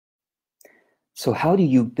So how do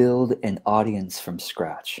you build an audience from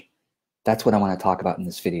scratch? That's what I want to talk about in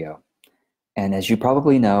this video. And as you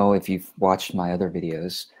probably know, if you've watched my other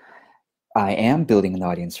videos, I am building an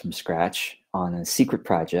audience from scratch on a secret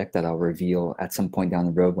project that I'll reveal at some point down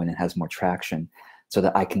the road when it has more traction, so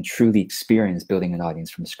that I can truly experience building an audience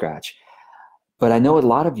from scratch. But I know a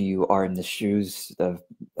lot of you are in the shoes of,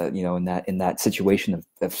 in that situation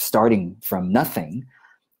of starting from nothing.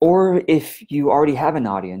 Or if you already have an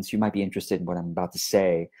audience, you might be interested in what I'm about to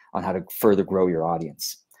say on how to further grow your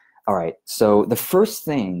audience. All right, so the first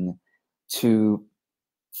thing to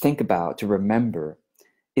think about, to remember,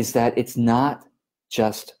 is that it's not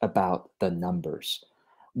just about the numbers.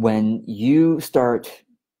 When you start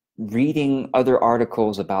reading other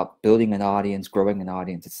articles about building an audience, growing an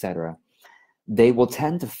audience, etc., they will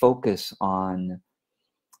tend to focus on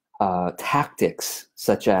tactics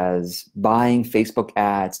such as buying Facebook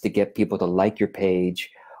ads to get people to like your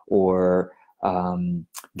page, or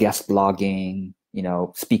guest blogging,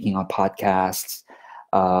 speaking on podcasts,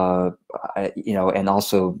 and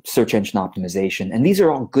also search engine optimization. And these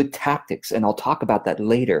are all good tactics, and I'll talk about that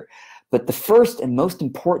later. But the first and most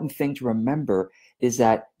important thing to remember is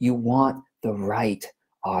that you want the right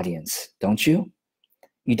audience, don't you?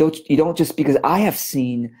 You don't just, because I have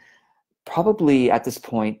seen probably at this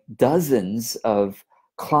point dozens of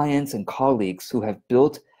clients and colleagues who have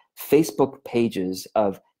built Facebook pages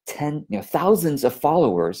of thousands of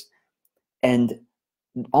followers, and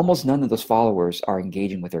almost none of those followers are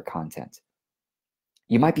engaging with their content.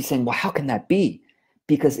 You might be saying, well, how can that be?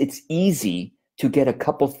 Because it's easy to get a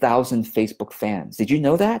couple thousand Facebook fans. Did you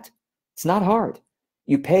know that? It's not hard.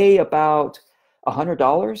 You pay about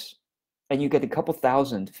 $100 and you get a couple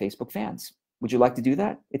thousand Facebook fans. Would you like to do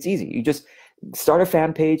that? It's easy. You just start a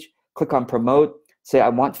fan page, click on promote, say I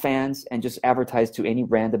want fans, and just advertise to any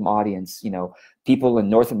random audience, people in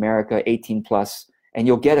North America, 18 plus, and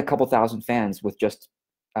you'll get a couple thousand fans with just,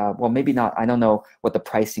 well, maybe not. I don't know what the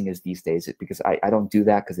pricing is these days, because I don't do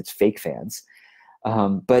that because it's fake fans.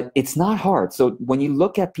 But it's not hard. So when you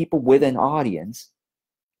look at people with an audience,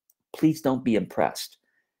 please don't be impressed.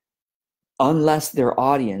 Unless their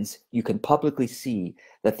audience, you can publicly see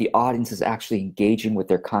that the audience is actually engaging with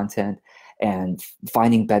their content and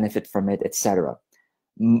finding benefit from it, etc.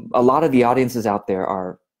 A lot of the audiences out there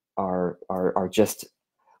are just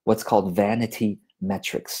what's called vanity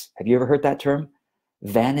metrics. Have you ever heard that term?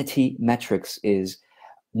 Vanity metrics is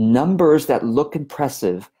numbers that look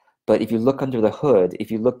impressive, but if you look under the hood, if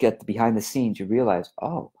you look at the behind the scenes, you realize,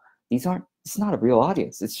 oh, it's not a real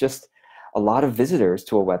audience. It's just a lot of visitors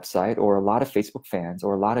to a website, or a lot of Facebook fans,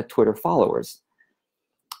 or a lot of Twitter followers.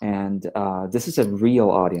 And this is a real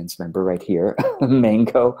audience member right here,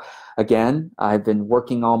 Mango. Again, I've been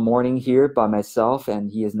working all morning here by myself, and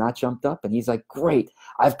he has not jumped up. And he's like, great,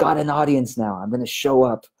 I've got an audience now. I'm going to show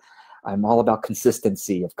up. I'm all about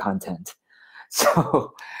consistency of content.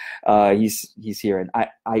 So he's here. And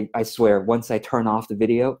I swear, once I turn off the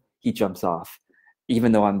video, he jumps off,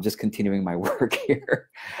 even though I'm just continuing my work here.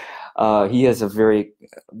 He has a very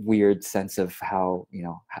weird sense of how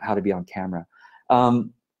to be on camera.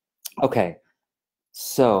 Okay,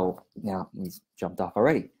 so now he's jumped off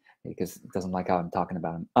already because he doesn't like how I'm talking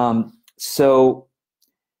about him. So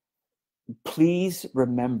please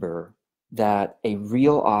remember that a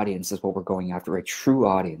real audience is what we're going after, a true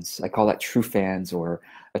audience. I call that true fans, or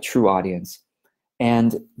a true audience.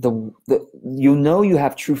 And you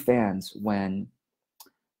have true fans when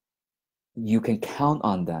you can count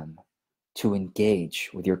on them to engage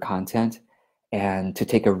with your content and to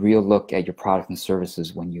take a real look at your product and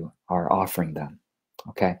services when you are offering them,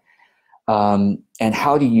 okay? And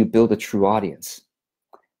how do you build a true audience?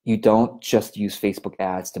 You don't just use Facebook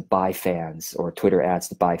ads to buy fans, or Twitter ads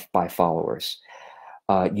to buy followers.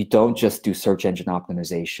 You don't just do search engine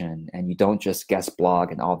optimization, and you don't just guest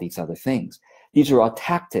blog and all these other things. These are all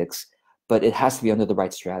tactics, but it has to be under the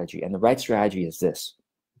right strategy. And the right strategy is this: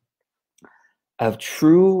 a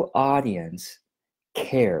true audience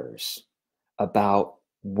cares about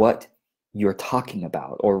what you're talking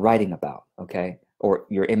about or writing about, okay? Or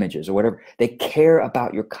your images or whatever. They care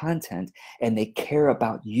about your content, and they care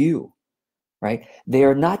about you, right? They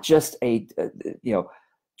are not just a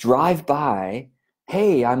drive-by,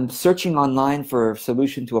 hey, I'm searching online for a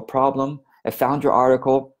solution to a problem. I found your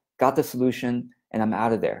article, got the solution, and I'm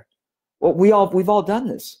out of there. Well, we've all done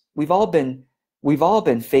this. We've all been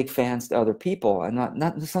fake fans to other people, and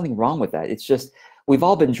there's nothing wrong with that. It's just we've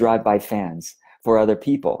all been drive-by fans for other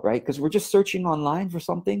people, right? Because we're just searching online for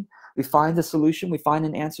something. We find a solution, we find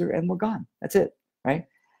an answer, and we're gone. That's it, right?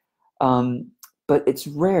 But it's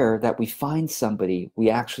rare that we find somebody we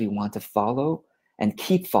actually want to follow and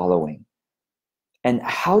keep following. And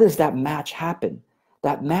how does that match happen?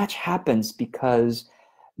 That match happens because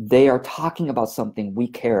they are talking about something we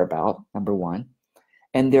care about, number one,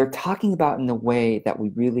 and they're talking about in a way that we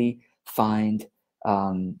really find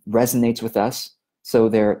resonates with us. So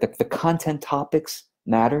the content topics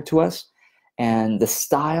matter to us, and the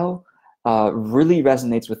style really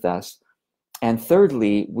resonates with us. And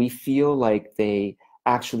thirdly, we feel like they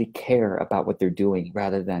actually care about what they're doing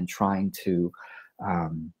rather than trying to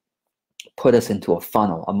put us into a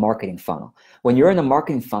funnel, a marketing funnel. When you're in a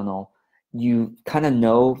marketing funnel, you kind of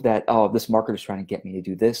know that, oh, this marketer is trying to get me to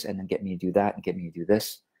do this and then get me to do that and get me to do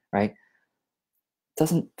this, right?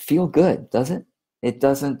 Doesn't feel good, does it? It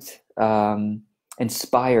doesn't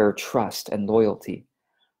inspire trust and loyalty.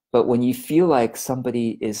 But when you feel like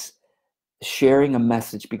somebody is sharing a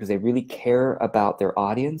message because they really care about their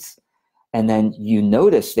audience, and then you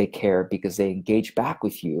notice they care because they engage back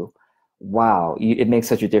with you, wow, it makes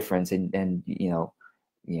such a difference. And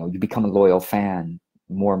you become a loyal fan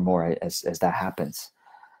more and more as that happens.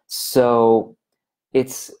 So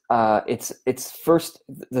it's first,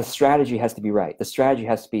 the strategy has to be right. The strategy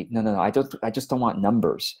has to be, no, I just don't want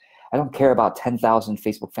numbers. I don't care about 10,000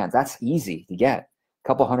 Facebook fans. That's easy to get. A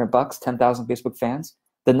couple $100, 10,000 Facebook fans.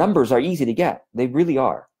 The numbers are easy to get. They really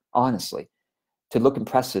are, honestly. To look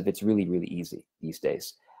impressive, it's really, really easy these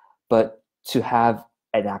days. But to have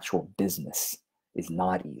an actual business is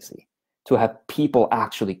not easy. To have people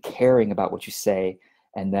actually caring about what you say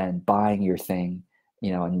and then buying your thing,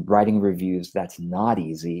 and writing reviews, that's not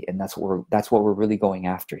easy. And that's what we're really going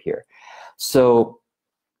after here. So,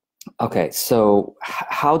 okay, so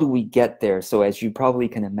how do we get there? So as you probably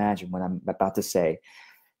can imagine what I'm about to say,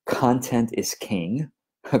 content is king,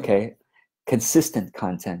 okay? Consistent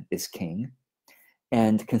content is king,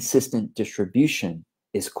 and consistent distribution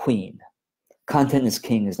is queen. Content is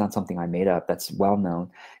king is not something I made up. That's well known.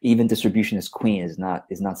 Even distribution is queen is not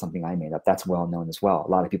something I made up. That's well known as well. A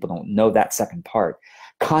lot of people don't know that second part.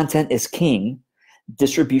 Content is king,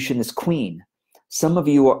 distribution is queen. Some of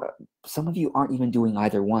you aren't even doing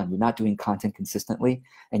either one. You're not doing content consistently,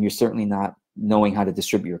 and you're certainly not knowing how to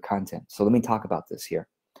distribute your content. So let me talk about this here.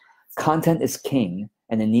 Content is king,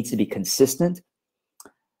 and it needs to be consistent,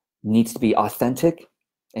 needs to be authentic,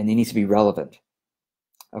 and it needs to be relevant.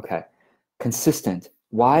 Okay. Consistent.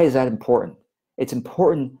 Why is that important? It's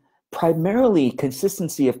important, primarily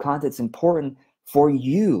consistency of content is important for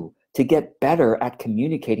you to get better at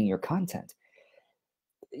communicating your content.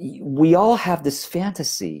 We all have this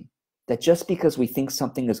fantasy that just because we think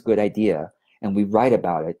something is a good idea and we write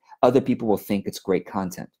about it, other people will think it's great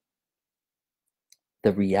content.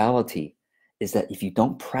 The reality is that if you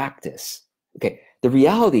don't practice, the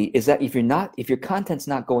reality is that if your content's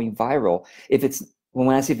not going viral,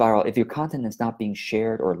 when I say viral, if your content is not being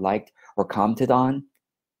shared or liked or commented on,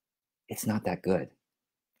 it's not that good.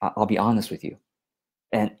 I'll be honest with you.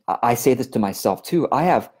 And I say this to myself too.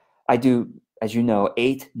 I do, as you know,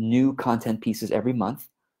 8 new content pieces every month.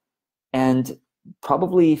 And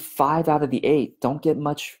probably 5 out of the 8 don't get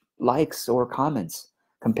much likes or comments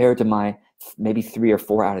compared to my maybe 3 or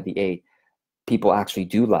 4 out of the 8 people actually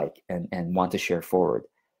do like and want to share forward.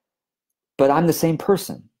 But I'm the same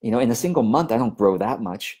person. In a single month, I don't grow that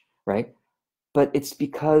much, right? But it's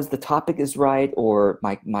because the topic is right, or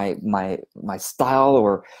my style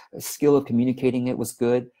or skill of communicating it was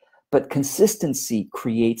good. But consistency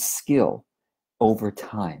creates skill over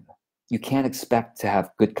time. You can't expect to have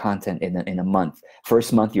good content in a month.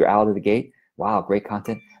 First month, you're out of the gate. Wow, great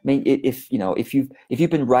content. I mean, if you've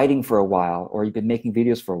been writing for a while, or you've been making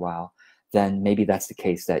videos for a while, then maybe that's the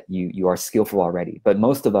case, that you are skillful already. But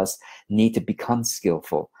most of us need to become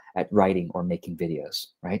skillful at writing or making videos,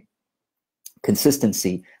 right?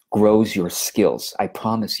 Consistency grows your skills. I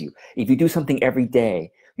promise you. If you do something every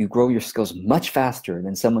day, you grow your skills much faster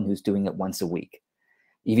than someone who's doing it once a week.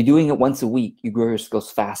 If you're doing it once a week, you grow your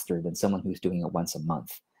skills faster than someone who's doing it once a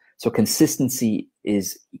month. So consistency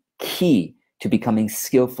is key to becoming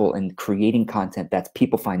skillful in creating content that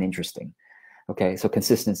people find interesting. Okay, so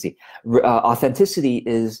consistency. Authenticity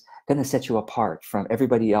is going to set you apart from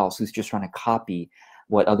everybody else who's just trying to copy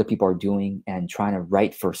what other people are doing and trying to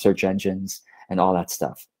write for search engines and all that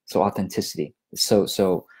stuff. So authenticity.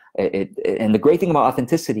 And the great thing about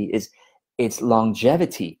authenticity is its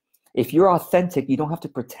longevity. If you're authentic, you don't have to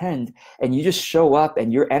pretend, and you just show up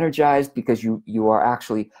and you're energized because you are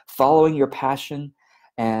actually following your passion,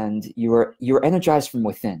 and you're energized from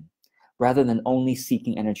within, rather than only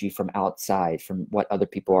seeking energy from outside, from what other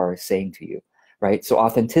people are saying to you, right? So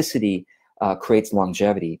authenticity creates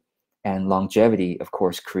longevity, and longevity, of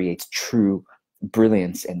course, creates true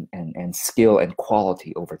brilliance and skill and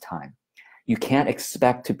quality over time. You can't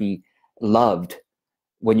expect to be loved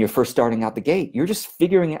when you're first starting out the gate. You're just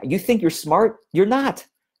figuring out, you think you're smart, you're not.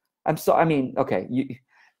 I mean, okay,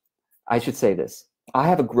 I should say this. I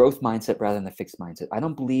have a growth mindset rather than a fixed mindset. I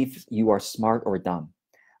don't believe you are smart or dumb.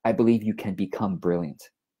 I believe you can become brilliant.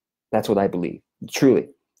 That's what I believe, truly.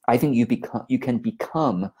 I think you can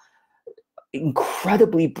become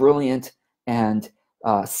incredibly brilliant and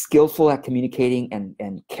skillful at communicating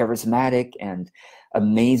and charismatic and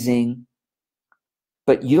amazing.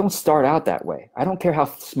 But you don't start out that way. I don't care how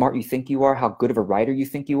smart you think you are, how good of a writer you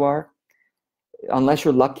think you are. Unless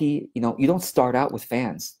you're lucky, you don't start out with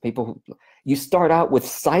fans. You start out with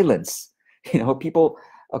silence. People.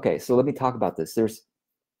 Okay, so let me talk about this.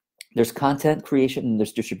 There's content creation and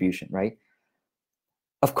there's distribution, right?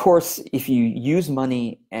 Of course, if you use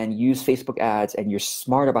money and use Facebook ads and you're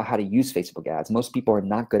smart about how to use Facebook ads, most people are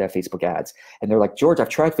not good at Facebook ads. And they're like, George, I've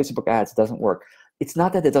tried Facebook ads, it doesn't work. It's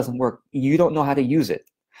not that it doesn't work. You don't know how to use it,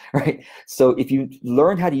 right? So if you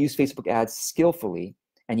learn how to use Facebook ads skillfully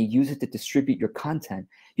and you use it to distribute your content,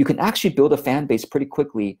 you can actually build a fan base pretty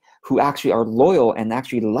quickly who actually are loyal and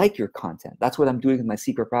actually like your content. That's what I'm doing in my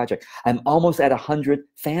secret project. I'm almost at 100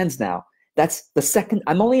 fans now. That's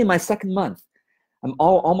I'm only in my second month. I'm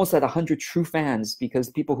almost at 100 true fans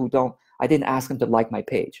because people who I didn't ask them to like my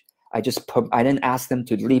page. I didn't ask them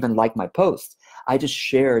to even like my post. I just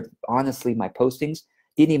shared, honestly, my postings,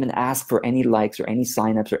 didn't even ask for any likes or any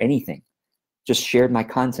signups or anything. Just shared my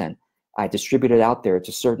content. I distributed out there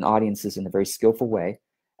to certain audiences in a very skillful way.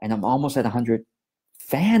 And I'm almost at 100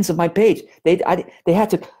 fans of my page. They had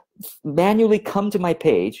to manually come to my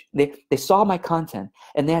page. They saw my content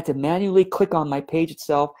and they had to manually click on my page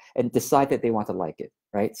itself and decide that they want to like it,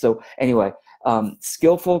 right? So anyway,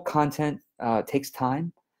 skillful content takes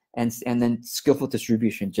time, and then skillful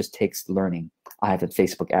distribution just takes learning. I have a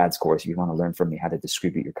Facebook ads course if you want to learn from me how to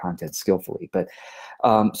distribute your content skillfully. But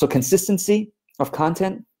so consistency of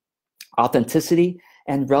content, authenticity,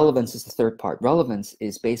 and relevance is the third part. Relevance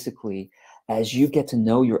is basically as you get to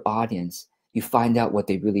know your audience, you find out what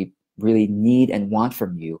they really, really need and want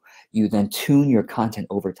from you. You then tune your content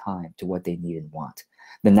over time to what they need and want.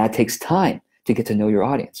 Then that takes time to get to know your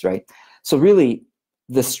audience, right? So really,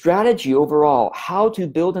 the strategy overall, how to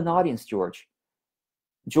build an audience, George.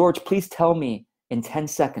 George, please tell me in 10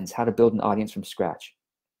 seconds how to build an audience from scratch.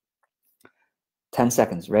 10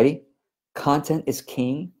 seconds, ready? Content is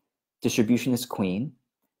king, distribution is queen,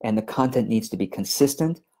 and the content needs to be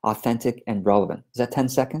consistent, authentic, and relevant. Is that 10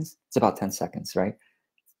 seconds? It's about 10 seconds, right?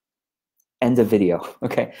 End of video.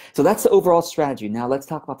 Okay, so that's the overall strategy. Now let's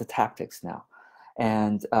talk about the tactics now.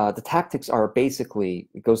 And the tactics are basically,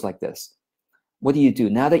 it goes like this. What do you do?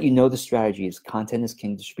 Now that you know the strategies, content is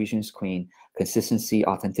king, distribution is queen, consistency,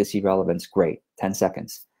 authenticity, relevance, great. 10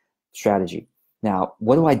 seconds. Strategy. Now,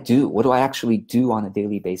 what do I do? What do I actually do on a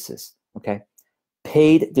daily basis? Okay.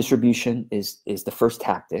 Paid distribution is the first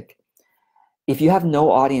tactic. If you have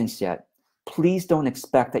no audience yet, please don't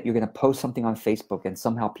expect that you're going to post something on Facebook and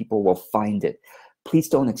somehow people will find it. Please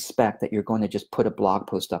don't expect that you're going to just put a blog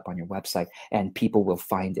post up on your website and people will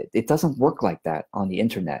find it. It doesn't work like that on the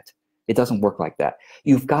internet. It doesn't work like that.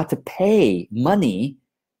 You've got to pay money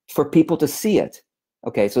for people to see it.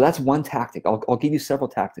 Okay, so that's one tactic. I'll give you several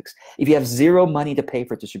tactics. If you have zero money to pay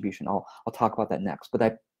for distribution, I'll talk about that next.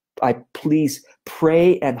 But I please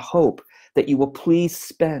pray and hope that you will please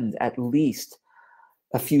spend at least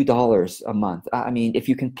a few dollars a month. I mean, if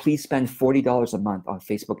you can please spend $40 a month on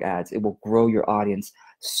Facebook ads, it will grow your audience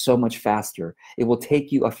so much faster. It will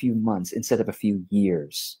take you a few months instead of a few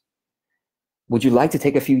years. Would you like to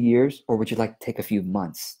take a few years, or would you like to take a few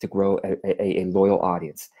months to grow a loyal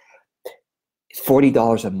audience?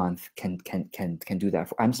 $40 a month can do that.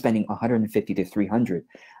 I'm spending 150 to 300,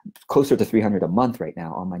 closer to 300 a month right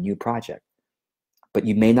now on my new project. But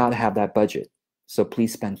you may not have that budget. So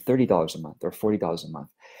please spend $30 a month or $40 a month.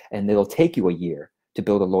 And it'll take you a year to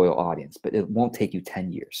build a loyal audience, but it won't take you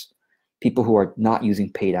 10 years. People who are not using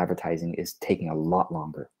paid advertising is taking a lot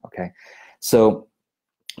longer, okay? So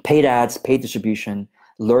paid ads, paid distribution,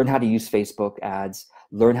 learn how to use Facebook ads,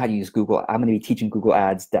 learn how to use Google. I'm going to be teaching Google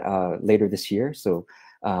ads later this year. So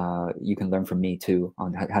you can learn from me too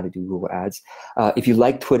on how to do Google ads. If you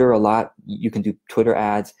like Twitter a lot, you can do Twitter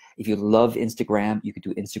ads. If you love Instagram, you can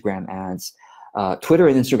do Instagram ads. Twitter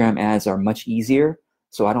and Instagram ads are much easier.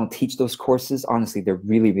 So I don't teach those courses. Honestly, they're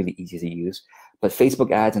really, really easy to use. But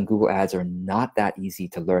Facebook ads and Google ads are not that easy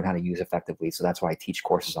to learn how to use effectively. So that's why I teach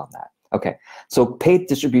courses on that. Okay, so paid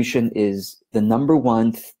distribution is the number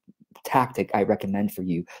one tactic I recommend for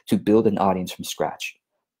you to build an audience from scratch.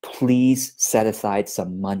 Please set aside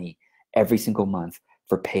some money every single month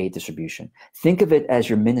for paid distribution. Think of it as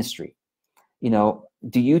your ministry.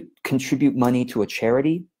 Do you contribute money to a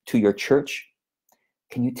charity, to your church?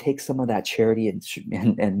 Can you take some of that charity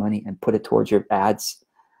and money and put it towards your ads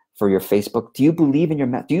for your Facebook? Do you believe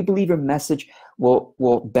in do you believe your message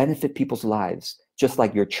will benefit people's lives, just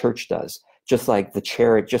like your church does, just like the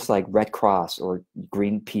charity, just like Red Cross or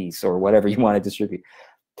Greenpeace or whatever you want to distribute,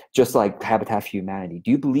 just like Habitat for Humanity?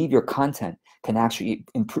 Do you believe your content can actually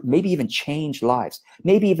improve, maybe even change lives,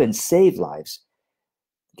 maybe even save lives?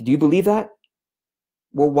 Do you believe that?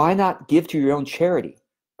 Well, why not give to your own charity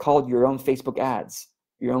called your own Facebook ads,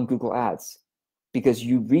 your own Google ads? Because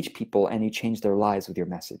you reach people and you change their lives with your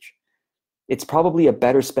message. It's probably a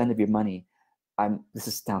better spend of your money.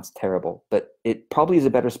 Sounds terrible, but it probably is a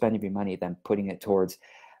better spend of your money than putting it towards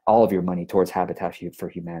all of your money towards Habitat for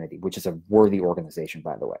Humanity, which is a worthy organization,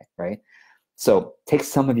 by the way, right? So take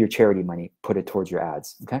some of your charity money, put it towards your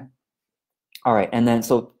ads, okay? All right, and then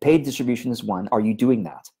so paid distribution is one. Are you doing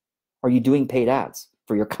that? Are you doing paid ads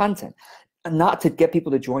for your content? Not to get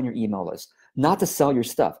people to join your email list, not to sell your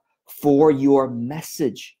stuff, for your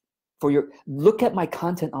message, look at my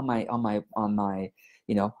content on my,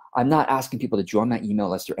 I'm not asking people to join my email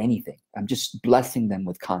list or anything. I'm just blessing them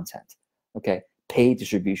with content, okay? Paid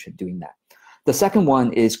distribution, doing that. The second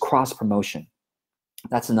one is cross promotion.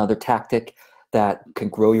 That's another tactic that can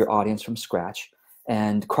grow your audience from scratch.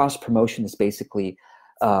 And cross promotion is basically,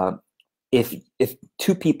 if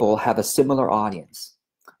two people have a similar audience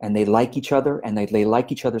and they like each other and they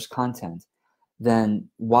like each other's content, then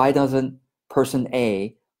why doesn't person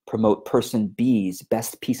A promote person B's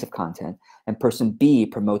best piece of content and person B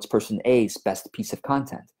promotes person A's best piece of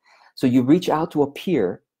content? So you reach out to a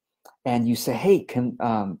peer and you say, hey,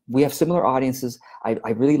 we have similar audiences. I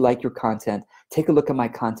really like your content. Take a look at my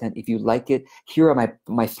content. If you like it, here are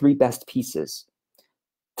my three best pieces.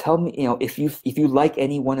 Tell me, if you like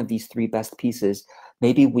any one of these three best pieces,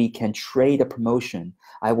 maybe we can trade a promotion.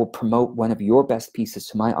 I will promote one of your best pieces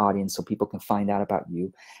to my audience so people can find out about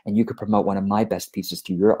you, and you could promote one of my best pieces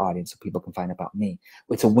to your audience so people can find out about me.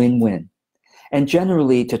 It's a win-win. And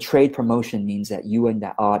generally, to trade promotion means that you and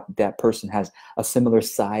that person has a similar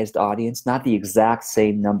sized audience, not the exact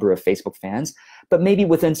same number of Facebook fans, but maybe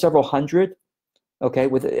within several hundred. Okay,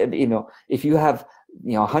 if you have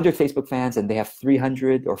 100 Facebook fans and they have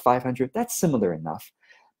 300 or 500, that's similar enough.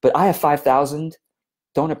 But I have 5,000.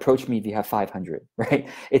 Don't approach me if you have 500, right?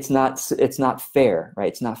 It's not fair, right?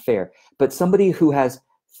 It's not fair. But somebody who has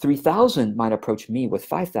 3,000 might approach me with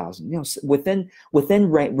 5,000. Within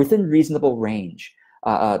reasonable range,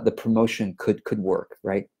 the promotion could work,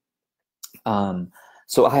 right?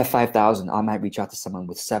 So I have 5,000. I might reach out to someone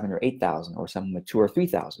with 7,000 or 8,000, or someone with 2,000 or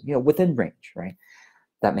 3,000. Within range, right?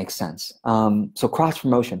 That makes sense. So cross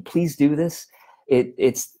promotion, please do this.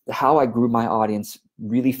 It's how I grew my audience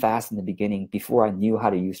really fast in the beginning, before I knew how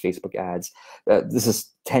to use Facebook ads. This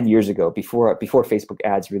is 10 years ago, before Facebook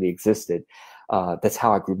ads really existed. That's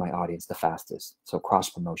how I grew my audience the fastest. So cross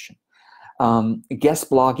promotion. Guest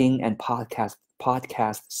blogging and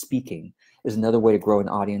podcast speaking is another way to grow an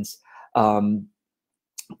audience.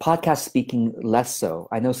 Podcast speaking, less so.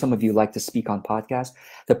 I know some of you like to speak on podcasts.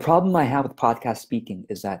 The problem I have with podcast speaking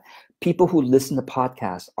is that people who listen to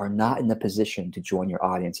podcasts are not in the position to join your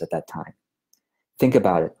audience at that time. Think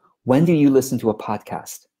about it. When do you listen to a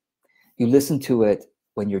podcast? You listen to it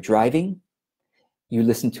when you're driving. You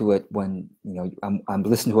listen to it when, I'm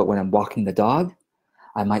listening to it when I'm walking the dog.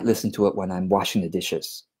 I might listen to it when I'm washing the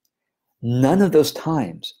dishes. None of those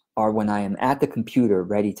times are when I am at the computer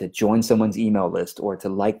ready to join someone's email list or to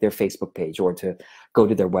like their Facebook page or to go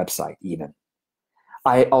to their website even.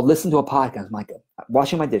 I'll listen to a podcast, I'm like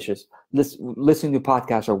washing my dishes, listening to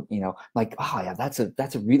podcasts, or like, oh yeah, that's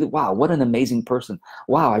a really, wow, what an amazing person.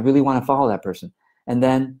 Wow, I really want to follow that person. And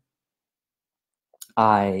then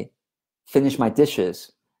I finish my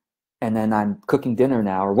dishes and then I'm cooking dinner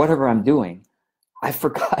now or whatever I'm doing. I've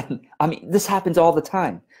forgotten. I mean, this happens all the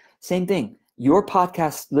time. Same thing. Your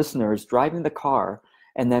podcast listeners driving the car,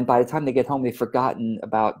 and then by the time they get home, they've forgotten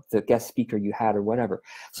about the guest speaker you had or whatever.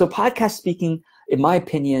 So podcast speaking, in my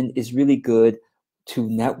opinion, is really good to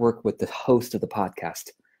network with the host of the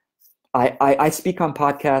podcast. I speak on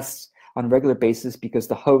podcasts on a regular basis because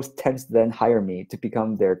the host tends to then hire me to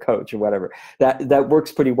become their coach or whatever. That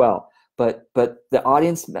works pretty well. But the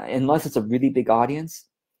audience, unless it's a really big audience,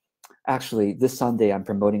 actually, this Sunday, I'm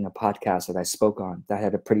promoting a podcast that I spoke on that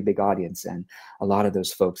had a pretty big audience, and a lot of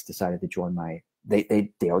those folks decided to join they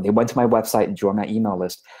went to my website and joined my email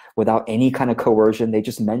list without any kind of coercion. They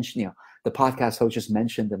just mentioned, the podcast host just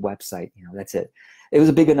mentioned the website. That's it. It was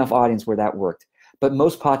a big enough audience where that worked. But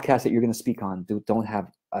most podcasts that you're going to speak on don't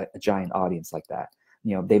have a giant audience like that.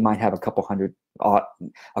 They might have a couple hundred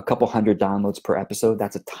downloads per episode.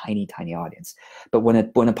 That's a tiny, tiny audience. But when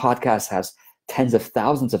a podcast has tens of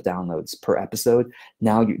thousands of downloads per episode,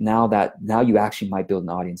 now you actually might build an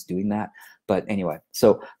audience doing that. But anyway,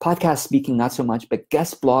 so podcast speaking, not so much, but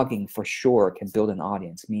guest blogging for sure can build an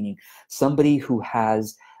audience, meaning somebody who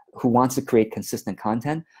wants to create consistent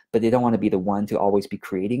content, but they don't want to be the one to always be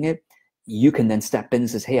creating it. You can then step in and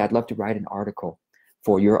says, hey, I'd love to write an article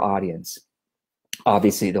for your audience.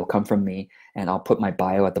 Obviously, they'll come from me, and I'll put my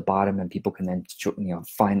bio at the bottom, and people can then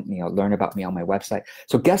learn about me on my website.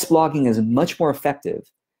 So guest blogging is much more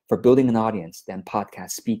effective for building an audience than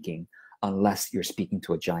podcast speaking, unless you're speaking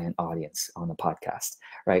to a giant audience on a podcast,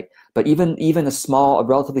 right? But even a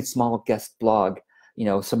relatively small guest blog,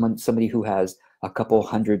 somebody who has a couple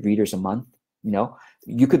hundred readers a month,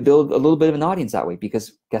 you could build a little bit of an audience that way,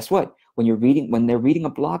 because guess what? When they're reading a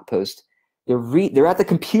blog post, they're at the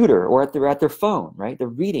computer or they're at their phone, right? They're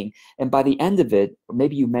reading, and by the end of it, or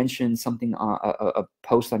maybe you mentioned something on a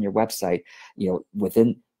post on your website,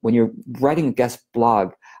 when you're writing a guest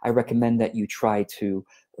blog, I recommend that you try to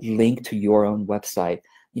link to your own website.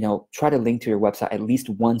 Try to link to your website at least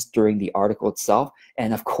once during the article itself,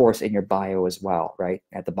 and of course in your bio as well, right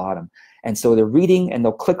at the bottom. And so they're reading, and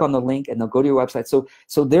they'll click on the link, and they'll go to your website. So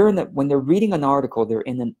when they're reading an article,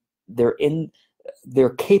 they're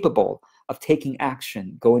capable of taking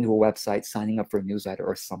action, going to a website, signing up for a newsletter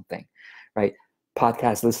or something, right?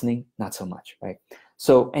 Podcast listening, not so much, right?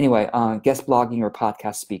 So anyway, guest blogging or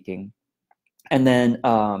podcast speaking. And then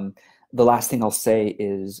the last thing I'll say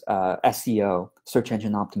is SEO, search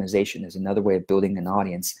engine optimization, is another way of building an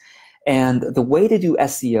audience. And the way to do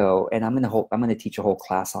SEO, and I'm going to teach a whole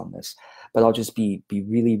class on this, but I'll just be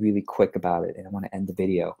really, really quick about it, and I want to end the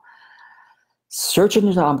video. Search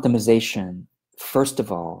engine optimization, first of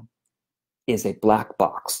all, is a black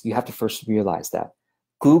box. You have to first realize that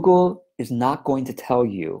Google is not going to tell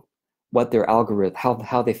you what their algorithm,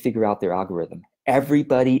 how they figure out their algorithm.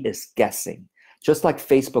 Everybody is guessing. Just like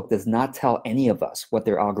Facebook does not tell any of us what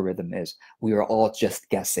their algorithm is. We are all just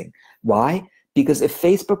guessing. Why? Because if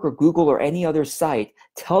Facebook or Google or any other site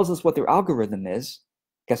tells us what their algorithm is,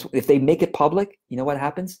 guess what? If they make it public, you know what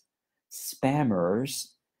happens? Spammers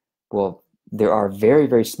there are very,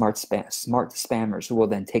 very smart spammers who will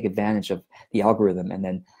then take advantage of the algorithm, and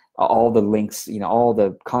then all the links, all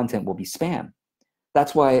the content will be spam.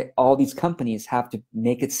 That's why all these companies have to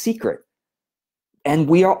make it secret. And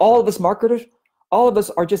all of us marketers, all of us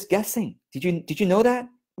are just guessing. Did you know that?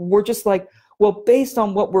 We're just like, well, based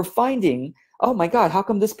on what we're finding, oh my God, how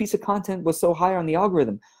come this piece of content was so high on the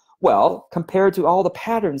algorithm? Well, compared to all the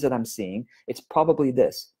patterns that I'm seeing, it's probably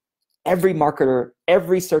this. Every marketer,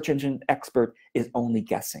 every search engine expert is only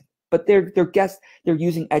guessing, but they're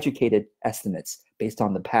using educated estimates based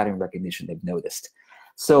on the pattern recognition they've noticed.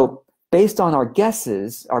 So based on our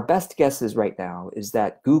guesses, our best guesses right now is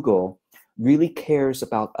that Google really cares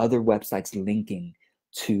about other websites linking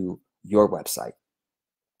to your website.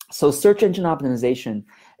 So search engine optimization,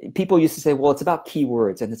 people used to say, well, it's about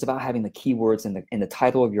keywords, and it's about having the keywords in the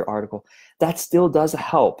title of your article. That still does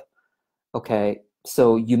help, okay?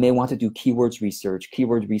 So you may want to do keywords research.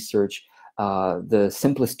 Keyword research, the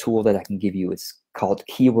simplest tool that I can give you is called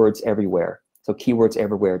Keywords Everywhere. So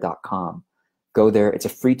keywordseverywhere.com. Go there. It's a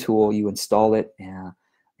free tool. You install it,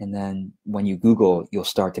 and then when you Google, you'll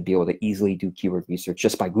start to be able to easily do keyword research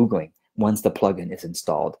just by Googling once the plugin is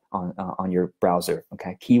installed on your browser.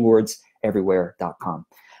 Okay, keywordseverywhere.com.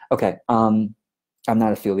 Okay, I'm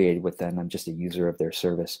not affiliated with them. I'm just a user of their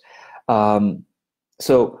service.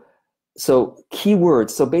 So keywords,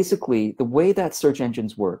 so basically the way that search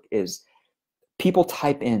engines work is people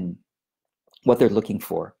type in what they're looking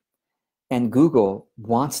for, and Google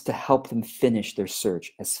wants to help them finish their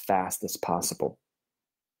search as fast as possible.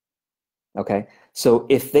 Okay, so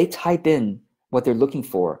if they type in what they're looking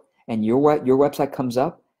for and your website comes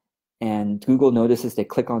up and Google notices they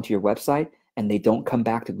click onto your website and they don't come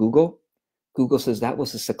back to Google, Google says that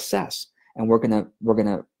was a success, and we're gonna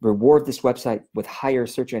reward this website with higher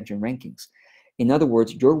search engine rankings. In other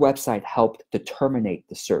words, your website helped to terminate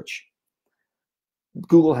the search.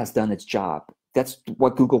 Google has done its job. That's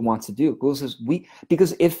what Google wants to do. Google says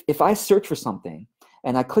because if I search for something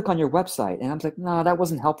and I click on your website and I'm like, no, that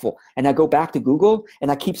wasn't helpful, and I go back to Google and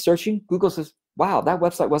I keep searching, Google says, wow, that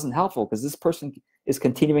website wasn't helpful because this person is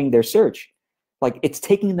continuing their search. Like, it's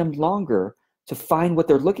taking them longer to find what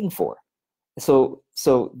they're looking for. So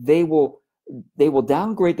they will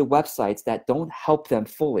downgrade the websites that don't help them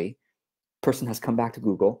fully. Person has come back to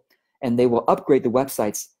Google, and they will upgrade the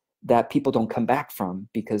websites that people don't come back from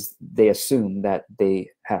because they assume that they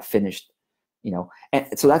have finished, And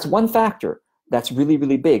so that's one factor. That's really,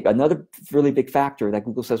 really big. Another really big factor that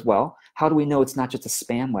Google says, well, how do we know it's not just a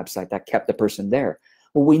spam website that kept the person there?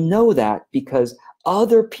 Well, we know that because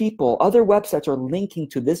other people, other websites are linking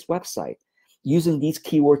to this website using these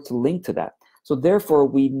keywords to link to that. So therefore,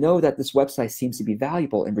 we know that this website seems to be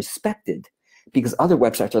valuable and respected because other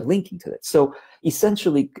websites are linking to it. So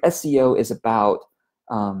essentially, SEO is about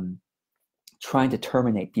trying to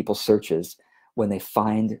terminate people's searches when they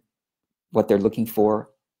find what they're looking for.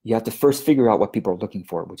 You have to first figure out what people are looking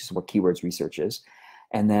for, which is what keywords research is,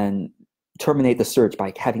 and then terminate the search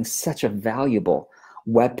by having such a valuable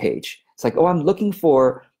web page. It's like, oh, I'm looking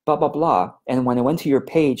for blah, blah, blah. And when I went to your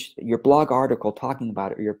page, your blog article talking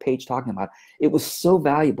about it, or your page talking about it, it was so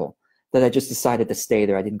valuable that I just decided to stay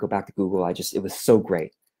there. I didn't go back to Google. It was so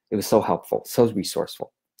great. It was so helpful, so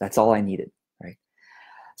resourceful. That's all I needed, right?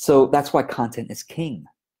 So that's why content is king.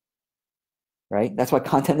 Right? That's why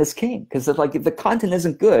content is king. Because like if the content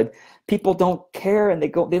isn't good, people don't care and they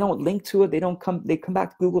don't link to it. They come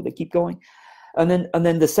back to Google, they keep going. And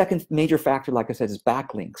then the second major factor, like I said, is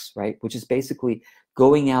backlinks, right? Which is basically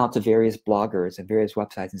going out to various bloggers and various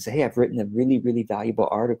websites and say, hey, I've written a really, really valuable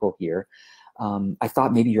article here. I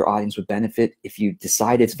thought maybe your audience would benefit. If you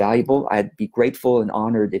decide it's valuable, I'd be grateful and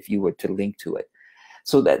honored if you were to link to it.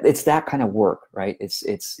 So that it's that kind of work, right? It's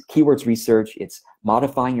keywords research. It's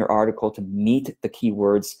modifying your article to meet the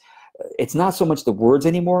keywords. It's not so much the words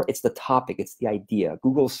anymore. It's the topic. It's the idea.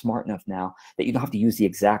 Google's smart enough now that you don't have to use the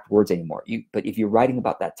exact words anymore. But if you're writing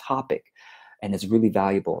about that topic and it's really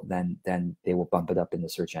valuable, then they will bump it up in the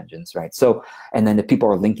search engines, right? So, and then if people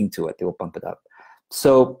are linking to it, they will bump it up.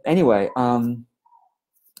 So anyway,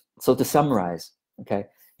 so to summarize, okay,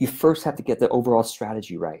 you first have to get the overall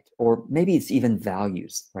strategy right, or maybe it's even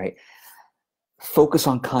values, right? Focus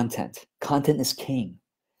on content. Content is king.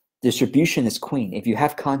 Distribution is queen. If you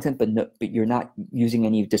have content, but you're not using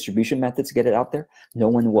any distribution methods to get it out there, no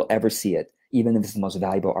one will ever see it, even if it's the most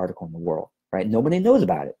valuable article in the world, right? Nobody knows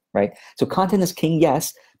about it, right? So content is king,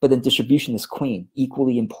 yes, but then distribution is queen,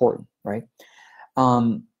 equally important, right?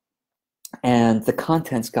 And the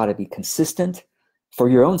content's got to be consistent, for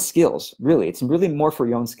your own skills, really. It's really more for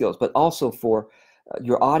your own skills, but also for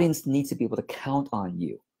your audience needs to be able to count on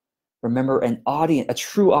you. Remember, a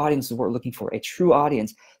true audience is what we're looking for. A true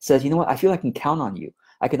audience says, you know what, I feel I can count on you.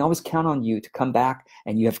 I can always count on you to come back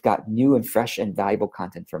and you have got new and fresh and valuable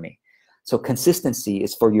content for me. So consistency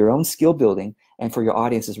is for your own skill building and for your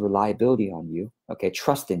audience's reliability on you, okay,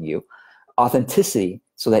 trust in you. Authenticity,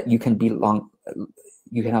 so that you can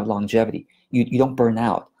you can have longevity. You don't burn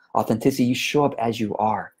out. Authenticity, you show up as you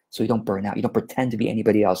are, so you don't burn out. You don't pretend to be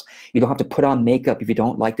anybody else. You don't have to put on makeup if you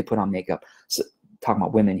don't like to put on makeup. So, talking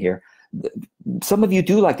about women here, some of you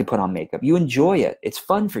do like to put on makeup. You enjoy it. It's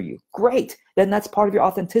fun for you. Great. Then that's part of your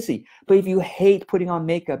authenticity. But if you hate putting on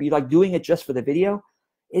makeup, you like doing it just for the video,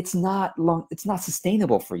 it's not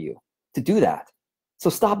sustainable for you to do that. So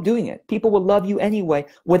stop doing it. People will love you anyway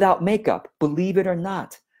without makeup. Believe it or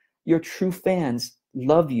not. Your true fans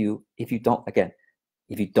love you if you don't, again,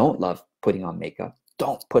 if you don't love putting on makeup,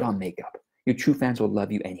 don't put on makeup. Your true fans will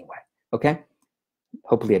love you anyway, okay?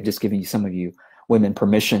 Hopefully I've just given you, some of you women,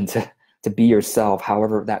 permission to be yourself,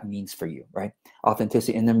 however that means for you, right?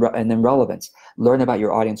 Authenticity and then relevance. Learn about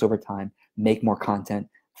your audience over time. Make more content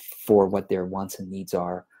for what their wants and needs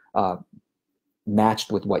are,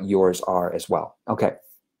 matched with what yours are as well. Okay.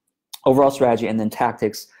 Overall strategy and then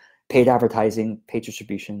tactics: paid advertising, paid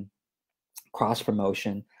distribution, cross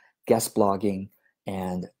promotion, guest blogging,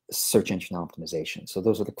 and search engine optimization. So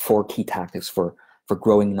those are the 4 key tactics for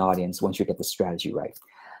growing an audience once you get the strategy right.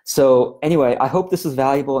 So anyway, I hope this is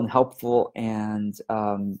valuable and helpful, and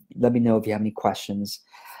let me know if you have any questions.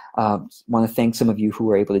 Want to thank some of you who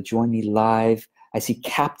were able to join me live. I see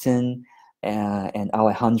Captain and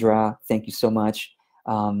Alejandra. Thank you so much.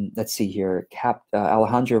 Let's see here.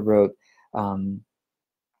 Alejandra wrote,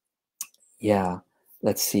 yeah.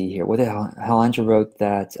 Let's see here. What Alejandra wrote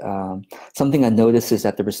that something I noticed is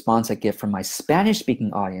that the response I get from my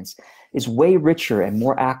Spanish-speaking audience is way richer and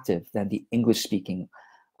more active than the English-speaking.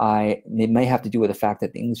 It may have to do with the fact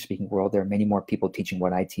that the English-speaking world, there are many more people teaching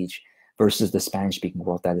what I teach versus the Spanish-speaking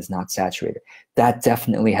world that is not saturated. That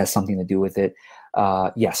definitely has something to do with it.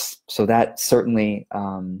 Yes. So that certainly,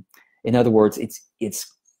 in other words,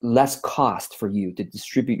 it's less cost for you to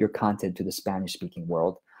distribute your content to the Spanish-speaking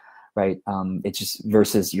world. Right? It's just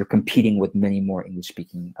versus you're competing with many more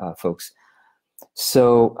English-speaking folks.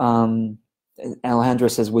 So Alejandra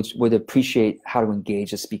says, which would appreciate how to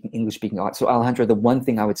engage a English-speaking audience. So Alejandra, the one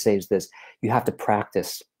thing I would say is this: you have to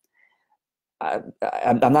practice.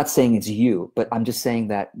 I'm not saying it's you, but I'm just saying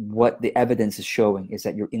that what the evidence is showing is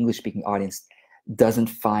that your English-speaking audience doesn't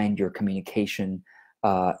find your communication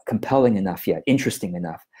compelling enough yet, interesting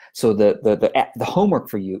enough. So the homework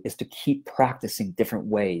for you is to keep practicing different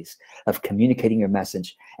ways of communicating your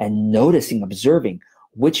message and noticing, observing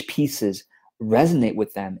which pieces resonate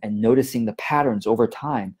with them, and noticing the patterns over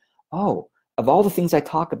time. Oh, of all the things I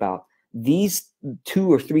talk about, these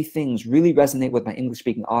 2 or 3 things really resonate with my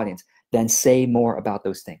English-speaking audience. Then say more about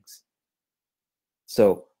those things.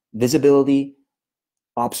 So visibility,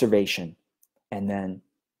 observation, and then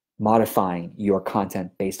modifying your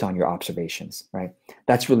content based on your observations, right?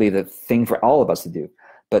 That's really the thing for all of us to do.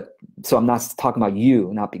 But so I'm not talking about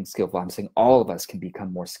you not being skillful. I'm saying all of us can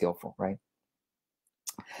become more skillful, right?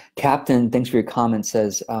 Captain, thanks for your comment,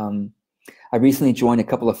 says, I recently joined a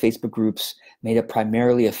couple of Facebook groups made up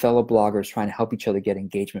primarily of fellow bloggers trying to help each other get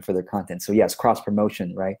engagement for their content. So yes,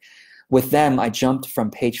 cross-promotion, right? With them, I jumped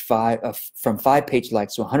from from 5 page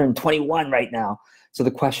likes to 121 right now. So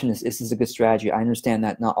the question is this a good strategy? I understand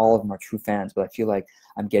that not all of them are true fans, but I feel like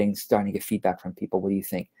I'm starting to get feedback from people. What do you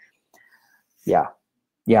think? Yeah,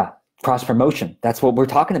 cross-promotion. That's what we're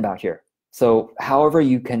talking about here. So however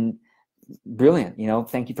you can, brilliant,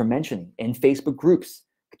 thank you for mentioning. In Facebook groups,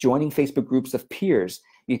 joining Facebook groups of peers,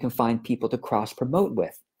 you can find people to cross-promote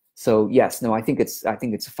with. So yes, no, I think it's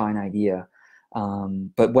a fine idea.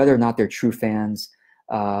 But whether or not they're true fans,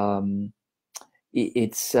 I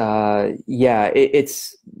think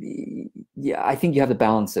you have to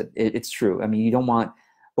balance it. It's true. I mean, you don't want,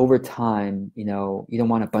 over time, you don't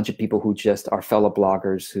want a bunch of people who just are fellow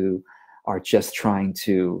bloggers who are just trying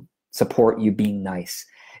to support you being nice.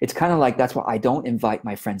 It's kind of like, that's why I don't invite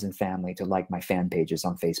my friends and family to like my fan pages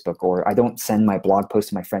on Facebook, or I don't send my blog posts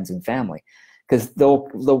to my friends and family, because they'll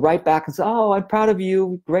write back and say, oh, I'm proud of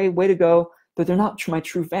you, great, way to go. But they're not my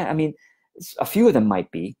true fan. I mean, a few of them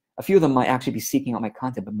might be. A few of them might actually be seeking out my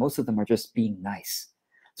content, but most of them are just being nice.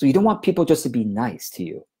 So you don't want people just to be nice to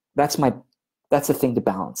you. That's the thing to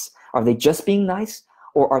balance. Are they just being nice,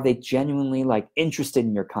 or are they genuinely interested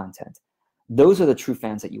in your content? Those are the true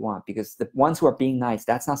fans that you want, because the ones who are being nice,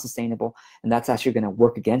 that's not sustainable, and that's actually going to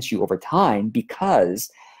work against you over time,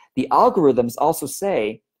 because the algorithms also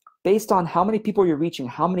say, based on how many people you're reaching,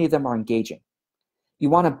 how many of them are engaging. You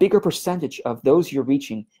want a bigger percentage of those you're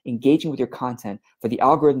reaching engaging with your content for the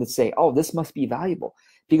algorithm to say, oh, this must be valuable.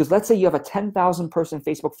 Because let's say you have a 10,000 person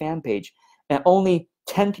Facebook fan page and only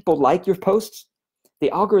 10 people like your posts. The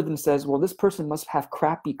algorithm says, well, this person must have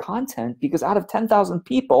crappy content, because out of 10,000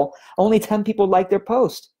 people, only 10 people like their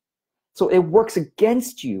post. So it works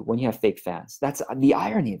against you when you have fake fans. That's the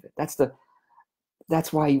irony of it. That's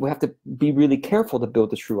why you have to be really careful to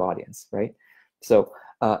build a true audience, right? So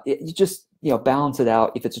you just balance it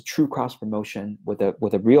out. If it's a true cross promotion with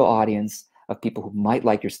a real audience of people who might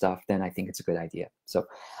like your stuff, then I think it's a good idea. So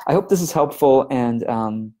I hope this is helpful.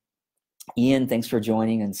 And Ian, thanks for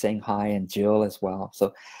joining and saying hi, and Jill as well.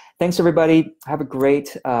 So thanks, everybody. Have a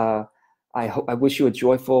great, I wish you a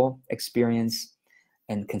joyful experience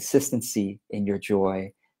and consistency in your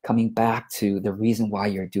joy. Coming back to the reason why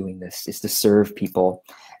you're doing this is to serve people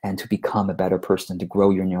and to become a better person, to grow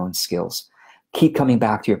your own skills. Keep coming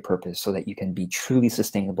back to your purpose so that you can be truly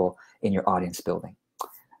sustainable in your audience building.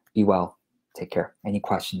 Be well. Take care. Any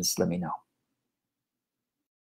questions, let me know.